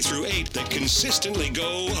JK through 8, that consistently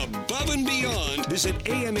go above and beyond, visit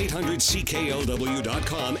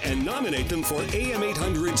am800cklw.com and nominate them for AM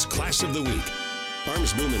 800's Class of the Week.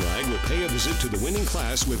 Arms Boomenlag will pay a visit to the winning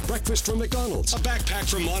class with breakfast from McDonald's, a backpack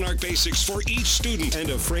from Monarch Basics for each student,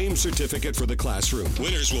 and a framed certificate for the classroom.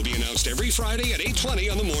 Winners will be announced every Friday at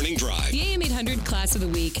 8:20 on the Morning Drive. The AM 800 Class of the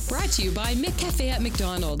Week, brought to you by McCafe at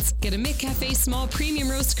McDonald's. Get a McCafe small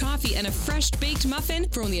premium roast coffee and a fresh baked muffin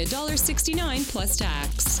for only $1.69 plus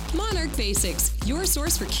tax. Monarch Basics, your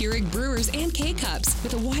source for Keurig brewers and K-Cups.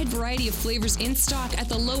 With a wide variety of flavors in stock at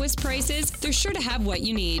the lowest prices, they're sure to have what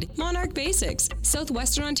you need. Monarch Basics,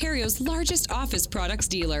 Southwestern Ontario's largest office products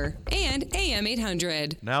dealer. And AM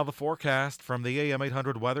 800. Now the forecast from the AM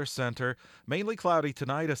 800 Weather Center. Mainly cloudy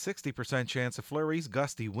tonight, a 60% chance of flurries,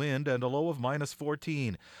 gusty wind, and a low of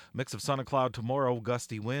 -14. Mix of sun and cloud tomorrow,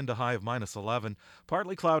 gusty wind, a high of -11.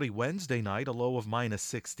 Partly cloudy Wednesday night, a low of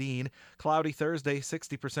 -16. Cloudy Thursday,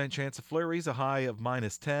 60% chance of flurries, a high of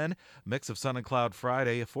 -10. Mix of sun and cloud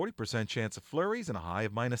Friday, a 40% chance of flurries, and a high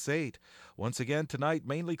of -8. Once again, tonight,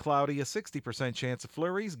 mainly cloudy, a 60% chance of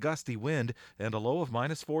flurries, gusty wind, and a low of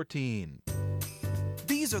 -14.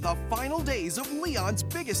 These are the final days of Leon's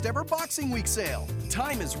biggest ever Boxing Week sale.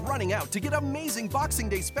 Time is running out to get amazing Boxing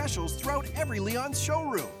Day specials throughout every Leon's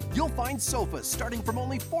showroom. You'll find sofas starting from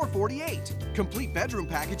only $448, complete bedroom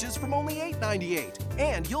packages from only $898,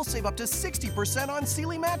 and you'll save up to 60% on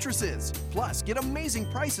Sealy mattresses. Plus, get amazing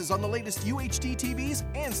prices on the latest UHD TVs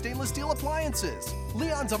and stainless steel appliances.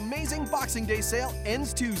 Leon's amazing Boxing Day sale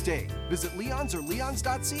ends Tuesday. Visit Leon's or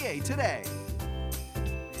leons.ca today.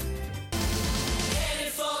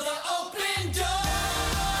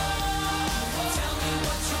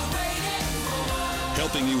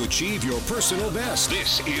 Helping you achieve your personal best.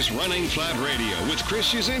 This is Running Flat Radio with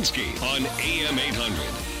Chris Yazinski on AM 800.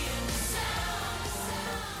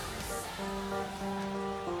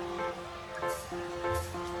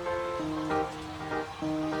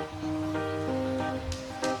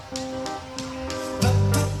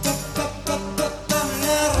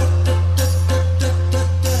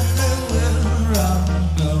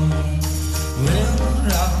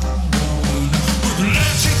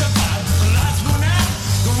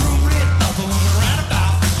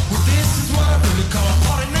 This is what I really call a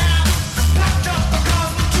party now. Packed up the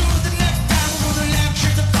cosmos.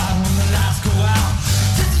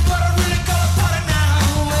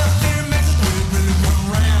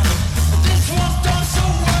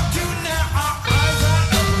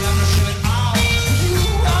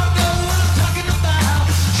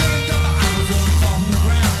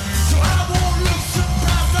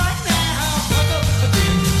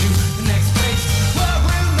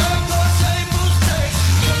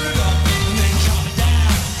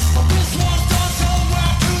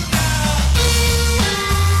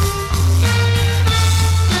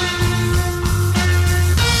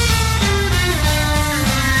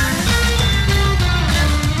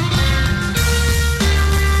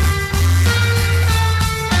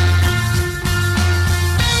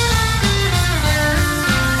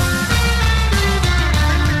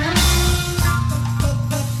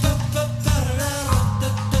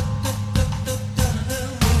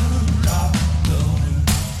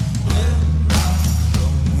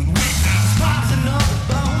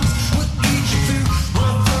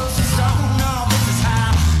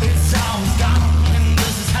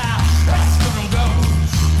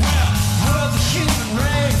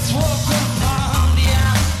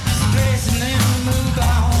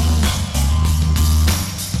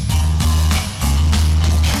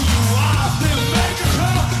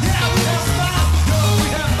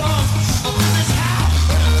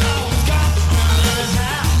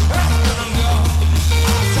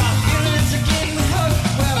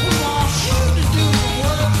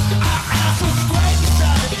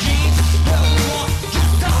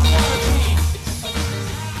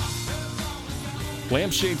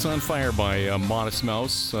 Lampshades on Fire by Modest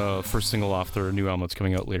Mouse, first single off their new album that's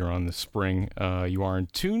coming out later on this spring. You are in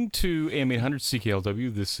tune to AM 800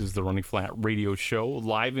 CKLW. This is the Running Flat Radio Show.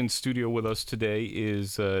 Live in studio with us today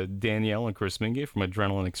is Danielle and Chris Mingay from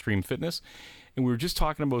Adrenaline Extreme Fitness. And we were just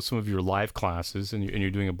talking about some of your live classes, and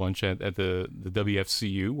you're doing a bunch at the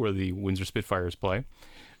WFCU where the Windsor Spitfires play.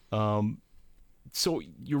 So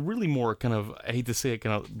you're really more kind of, I hate to say it,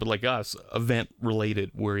 but like us, event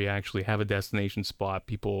related, where you actually have a destination spot,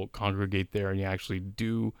 people congregate there, and you actually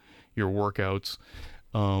do your workouts.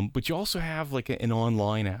 But you also have like an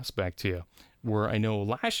online aspect to you, where I know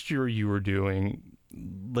last year you were doing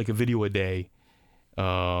like a video a day.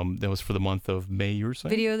 That was for the month of May, you were saying?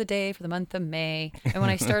 Video of the day for the month of May. And when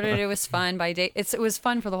I started, it was fun. It was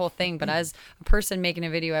fun for the whole thing. But as a person making a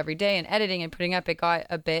video every day and editing and putting up, it got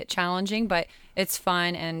a bit challenging. But it's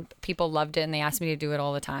fun, and people loved it, and they asked me to do it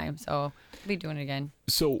all the time. So I'll be doing it again.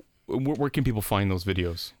 So where can people find those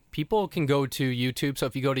videos? People can go to YouTube. So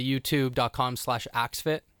if you go to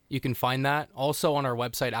youtube.com/axfit, you can find that. Also on our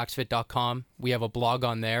website, axfit.com, we have a blog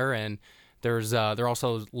on there, and there are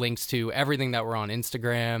also links to everything that we're on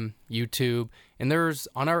Instagram, YouTube, and there's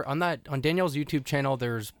on Danielle's YouTube channel.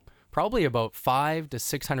 There's probably about 500 to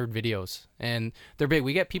 600 videos, and they're big.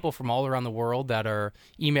 We get people from all around the world that are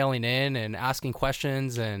emailing in and asking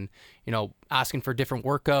questions, and asking for different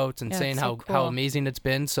workouts and saying how amazing it's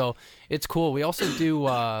been. So it's cool. We also do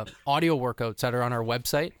audio workouts that are on our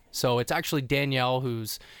website. So it's actually Danielle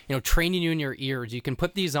who's training you in your ears. You can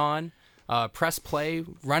put these on. Press play,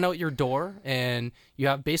 run out your door, and you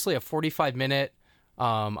have basically a 45-minute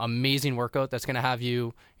amazing workout that's going to have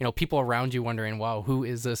you, people around you wondering, wow, who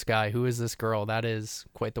is this guy? Who is this girl? That is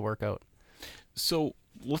quite the workout. So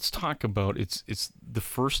let's talk about it's the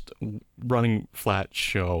first Running Flat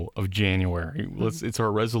show of January. It's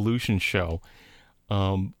our resolution show.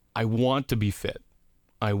 I want to be fit.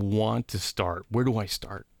 I want to start. Where do I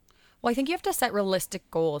start? Well, I think you have to set realistic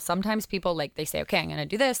goals. Sometimes people they say, okay, I'm going to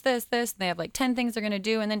do this, this, this. And they have like 10 things they're going to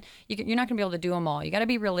do. And then you're not going to be able to do them all. You got to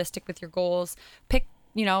be realistic with your goals. Pick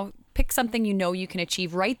something you can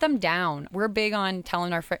achieve. Write them down. We're big on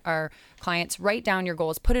telling our clients, write down your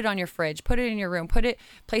goals. Put it on your fridge. Put it in your room. Put it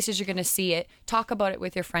places you're going to see it. Talk about it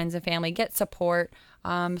with your friends and family. Get support.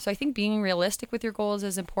 So I think being realistic with your goals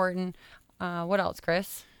is important. What else,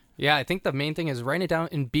 Chris? Yeah, I think the main thing is write it down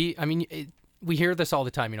and we hear this all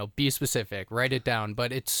the time, be specific, write it down,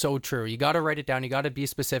 but it's so true. You got to write it down. You got to be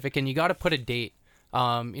specific, and you got to put a date.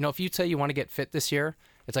 If you say you want to get fit this year,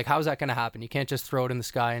 it's like, how's that going to happen? You can't just throw it in the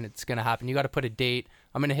sky and it's going to happen. You got to put a date.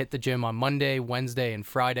 I'm going to hit the gym on Monday, Wednesday, and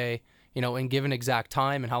Friday, and give an exact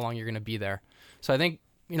time and how long you're going to be there. So I think,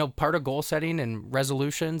 part of goal setting and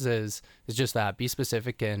resolutions is just that. Be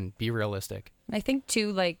specific and be realistic. I think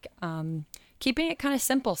too, keeping it kind of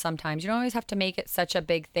simple sometimes. You don't always have to make it such a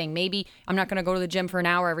big thing. Maybe I'm not going to go to the gym for an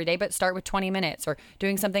hour every day, but start with 20 minutes or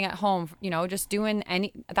doing something at home, just doing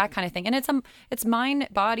that kind of thing. And it's mind,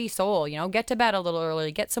 body, soul, get to bed a little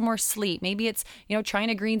early, get some more sleep. Maybe it's,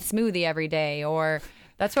 trying a green smoothie every day, or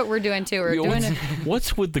that's what we're doing too.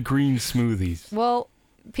 What's with the green smoothies? Well,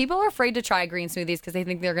 people are afraid to try green smoothies because they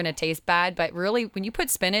think they're going to taste bad. But really, when you put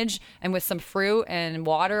spinach and with some fruit and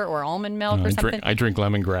water or almond milk or something. I drink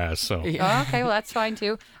lemongrass, so. Yeah. Okay, well, that's fine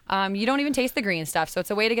too. You don't even taste the green stuff. So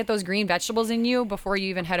it's a way to get those green vegetables in you before you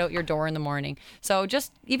even head out your door in the morning. So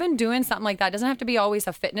just even doing something like that doesn't have to be always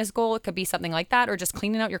a fitness goal. It could be something like that, or just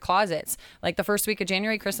cleaning out your closets. Like the first week of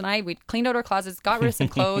January, Chris and I, we cleaned out our closets, got rid of some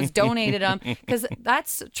clothes, donated them. Because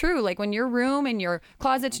that's true. Like when your room and your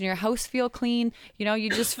closets and your house feel clean,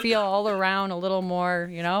 you just feel all around a little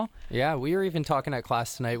more, Yeah, we were even talking at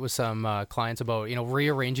class tonight with some clients about,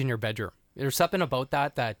 rearranging your bedroom. There's something about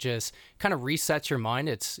that just kind of resets your mind.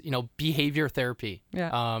 It's, behavior therapy.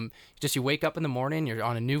 Yeah. Just you wake up in the morning, you're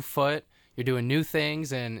on a new foot, you're doing new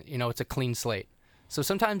things, and, it's a clean slate. So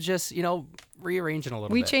sometimes just, rearranging a little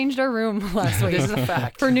bit. We changed our room last week. This is a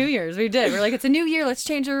fact. For New Year's, we did. We're like, it's a new year, let's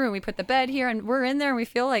change the room. We put the bed here, and we're in there, and we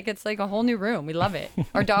feel like it's like a whole new room. We love it.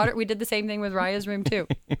 Our daughter, we did the same thing with Raya's room, too.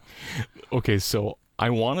 Okay, so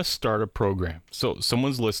I want to start a program. So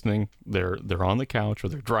someone's listening, they're on the couch or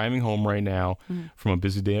they're driving home right now from a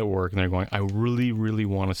busy day at work, and they're going, I really, really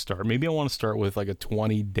want to start. Maybe I want to start with like a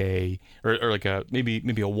 20-day or like a maybe a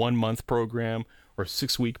 1-month program or a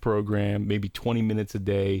 6-week program, maybe 20 minutes a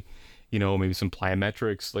day, maybe some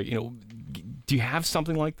plyometrics. Like, do you have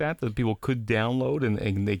something like that people could download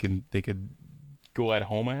and they could go at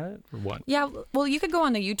home at it, or what? Yeah, well, you could go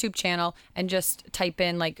on the YouTube channel and just type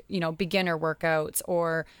in beginner workouts,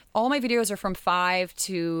 or all my videos are from 5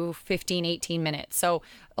 to 15, 18 minutes. So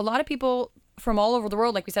a lot of people from all over the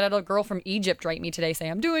world. Like we said, I had a girl from Egypt write me today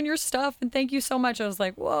saying, I'm doing your stuff and thank you so much. I was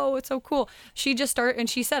like, whoa, it's so cool. She just started and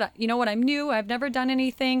she said, you know what, I'm new. I've never done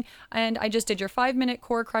anything. And I just did your 5-minute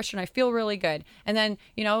core crush and I feel really good. And then,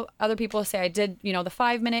 other people say I did, the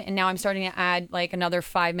 5-minute and now I'm starting to add like another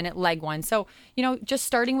 5-minute leg one. So, just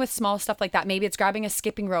starting with small stuff like that. Maybe it's grabbing a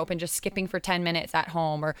skipping rope and just skipping for 10 minutes at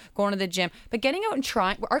home or going to the gym, but getting out and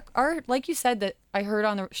trying our like you said that I heard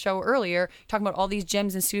on the show earlier, talking about all these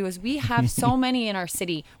gyms and studios. We have so many in our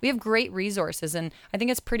city. We have great resources. And I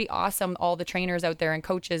think it's pretty awesome, all the trainers out there and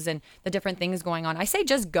coaches and the different things going on. I say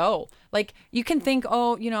just go. Like you can think,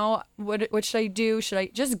 what should I do? Should I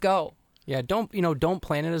just go? Yeah, don't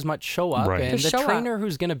plan it as much. Show up. Right. And Just the show trainer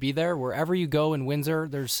who's going to be there, wherever you go in Windsor,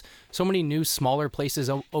 there's so many new, smaller places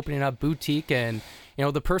opening up, boutique, and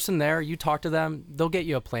the person there, you talk to them, they'll get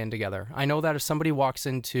you a plan together. I know that if somebody walks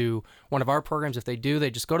into one of our programs, if they do, they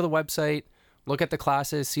just go to the website, look at the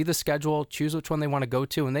classes, see the schedule, choose which one they want to go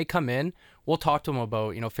to, and they come in, we'll talk to them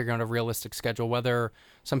about, figuring out a realistic schedule, whether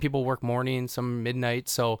some people work morning, some midnight.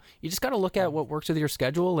 So you just got to look at what works with your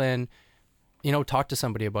schedule and, talk to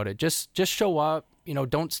somebody about it. Just show up,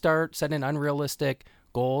 don't start setting unrealistic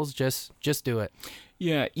goals. Just do it.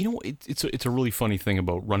 Yeah. It's a really funny thing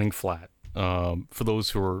about Running Flat. For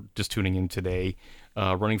those who are just tuning in today,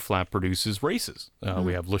 Running Flat produces races.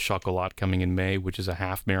 We have Le Chocolat coming in May, which is a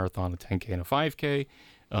half marathon, a 10K and a 5K.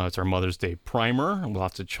 It's our Mother's Day primer.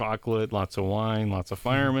 Lots of chocolate, lots of wine, lots of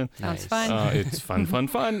firemen. Sounds fun. It's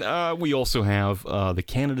fun. We also have the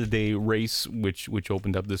Canada Day race, which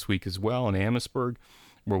opened up this week as well in Amherstburg,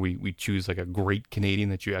 where we choose like a great Canadian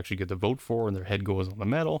that you actually get to vote for, and their head goes on the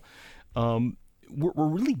medal. We're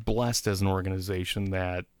really blessed as an organization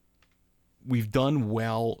that we've done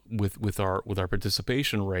well with our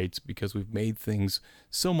participation rates because we've made things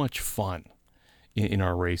so much fun in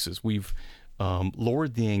our races. We've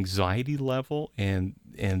lowered the anxiety level and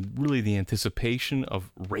really the anticipation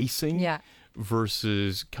of racing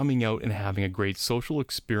versus coming out and having a great social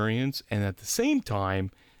experience and at the same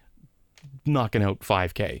time knocking out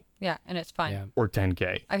 5K. Yeah, and it's fun. Or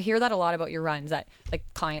 10K. I hear that a lot about your runs, that like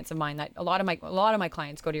clients of mine, that a lot of my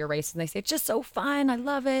clients go to your races and they say it's just so fun, I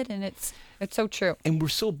love it, and it's so true. And we're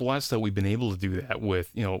so blessed that we've been able to do that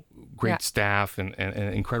with, great staff and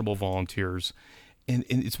incredible volunteers. And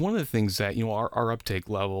it's one of the things that, our uptake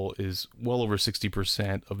level is well over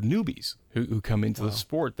 60% of newbies who come into the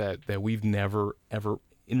sport that we've never, ever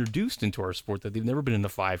introduced into our sport, that they've never been in the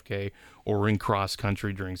 5K or in cross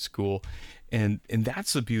country during school. And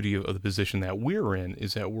that's the beauty of the position that we're in,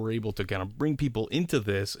 is that we're able to kind of bring people into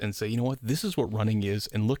this and say, you know what, this is what running is,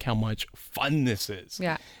 and look how much fun this is.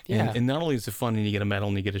 Yeah. And not only is it fun and you get a medal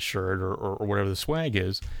and you get a shirt or whatever the swag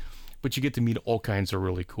is, but you get to meet all kinds of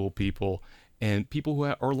really cool people and people who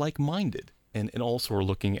are like-minded and also are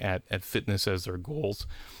looking at fitness as their goals.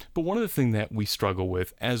 But one of the things that we struggle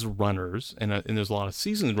with as runners, and there's a lot of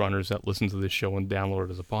seasoned runners that listen to this show and download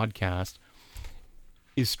it as a podcast,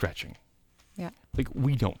 is stretching. Yeah. Like,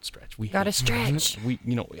 we don't stretch. We gotta stretch.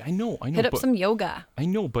 I know. Hit up some yoga. I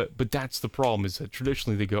know, but that's the problem, is that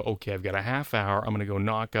traditionally they go, okay, I've got a half hour. I'm gonna go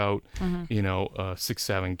knock out,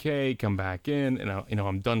 6-7K, come back in, and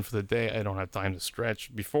I'm done for the day. I don't have time to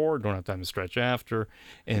stretch before. Don't have time to stretch after.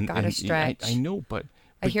 And gotta stretch. I know, but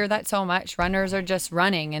I hear that so much. Runners are just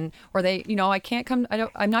running, or they, I can't come.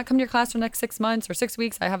 I'm not coming to your class for the next 6 months or 6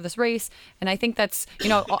 weeks. I have this race, and I think that's,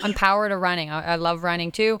 I'm power to running. I love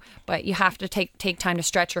running too, but you have to take time to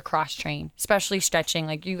stretch or cross train, especially stretching.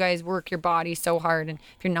 Like, you guys work your body so hard, and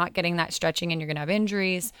if you're not getting that stretching, and you're gonna have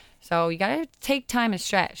injuries. So you gotta take time to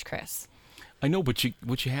stretch, Chris. I know, but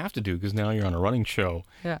what you have to do, because now you're on a running show,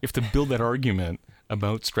 yeah. You have to build that argument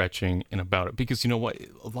about stretching and about it, because you know what,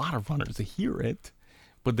 a lot of runners, they hear it,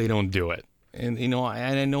 but they don't do it. And,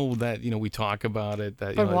 I know that, we talk about it,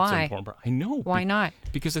 that, but why? It's important. I know. Why not?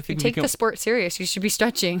 Because I think you take the sport serious. You should be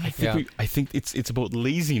stretching. I think it's about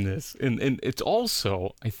laziness. And it's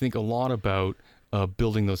also, I think, a lot about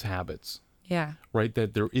building those habits. Yeah. Right?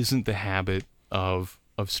 That there isn't the habit of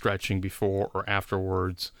stretching before or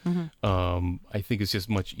afterwards. Mm-hmm. I think it's just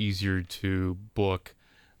much easier to book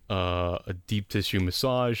a deep tissue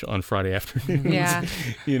massage on Friday afternoons. Yeah.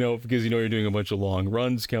 Because you're doing a bunch of long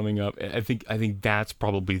runs coming up. I think that's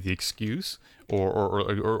probably the excuse,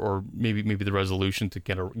 or maybe the resolution to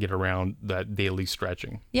get around that daily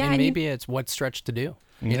stretching. Yeah, and maybe it's what stretch to do.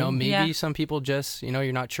 Mm-hmm. Maybe some people just,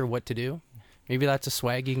 you're not sure what to do. Maybe that's a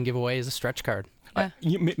swag you can give away as a stretch card.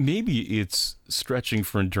 Maybe it's stretching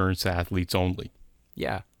for endurance athletes only.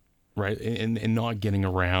 Yeah. Right, and not getting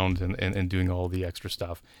around and doing all the extra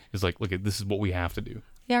stuff is like, look, this is what we have to do.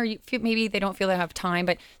 Yeah, or maybe they don't feel they have time,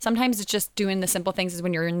 but sometimes it's just doing the simple things is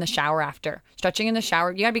when you're in the shower after. Stretching in the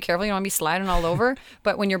shower, you gotta be careful, you don't wanna be sliding all over,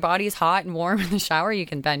 but when your body's hot and warm in the shower, you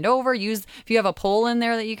can bend over, if you have a pole in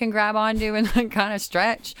there that you can grab onto and kind of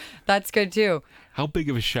stretch, that's good too. How big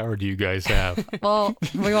of a shower do you guys have? Well,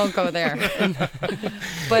 we won't go there.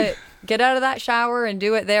 But get out of that shower and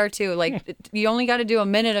do it there too. Like, you only got to do a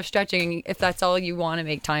minute of stretching if that's all you want to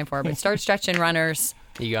make time for, but start stretching, runners.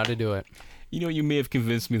 You got to do it. You know, you may have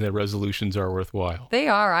convinced me that resolutions are worthwhile. They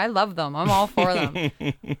are. I love them. I'm all for them.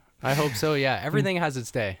 I hope so, yeah. Everything has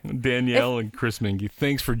its day. Danielle and Chris Mingy,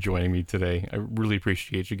 thanks for joining me today. I really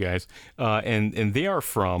appreciate you guys. And they are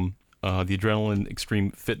from the Adrenaline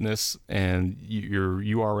Extreme Fitness, and your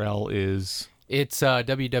URL is... It's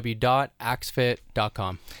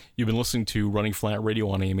www.axfit.com. You've been listening to Running Flat Radio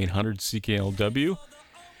on AM 800 CKLW.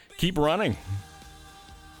 Keep running.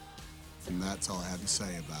 And that's all I have to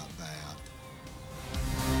say about that.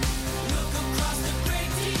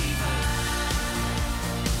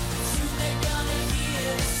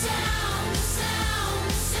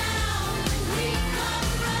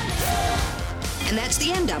 And that's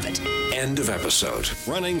the end of it. End of episode.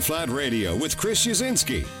 Running Flat Radio with Chris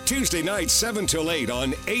Yazinski. Tuesday nights 7 till 8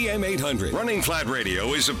 on AM 800. Running Flat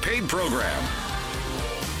Radio is a paid program.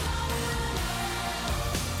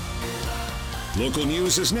 Local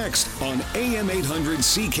news is next on AM 800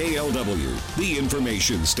 CKLW, the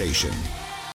information station.